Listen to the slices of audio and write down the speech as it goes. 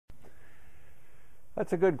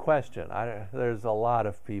That's a good question. There's a lot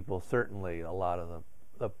of people, certainly a lot of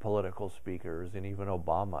the political speakers, and even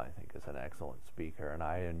Obama, I think, is an excellent speaker, and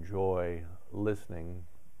I enjoy listening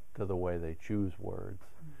to the way they choose words.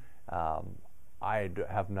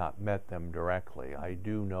 Have not met them directly. I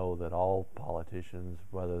do know that all politicians,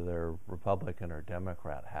 whether they're Republican or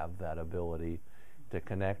Democrat, have that ability to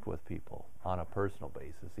connect with people on a personal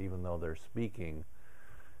basis, even though they're speaking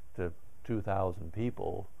to 2,000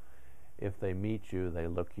 people. If they meet you, they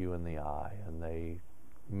look you in the eye and they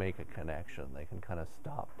make a connection. They can kind of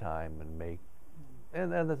stop time and make,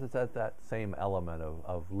 and this is that same element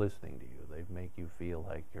of listening to you. They make you feel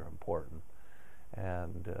like you're important.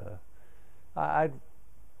 And I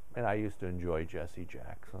used to enjoy Jesse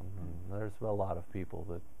Jackson. And there's a lot of people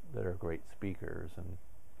that are great speakers,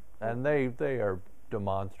 and they are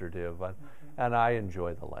demonstrative, and I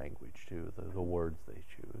enjoy the language too, the words they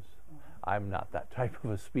choose. I'm not that type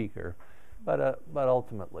of a speaker, but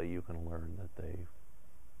ultimately you can learn that they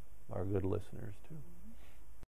are good listeners too.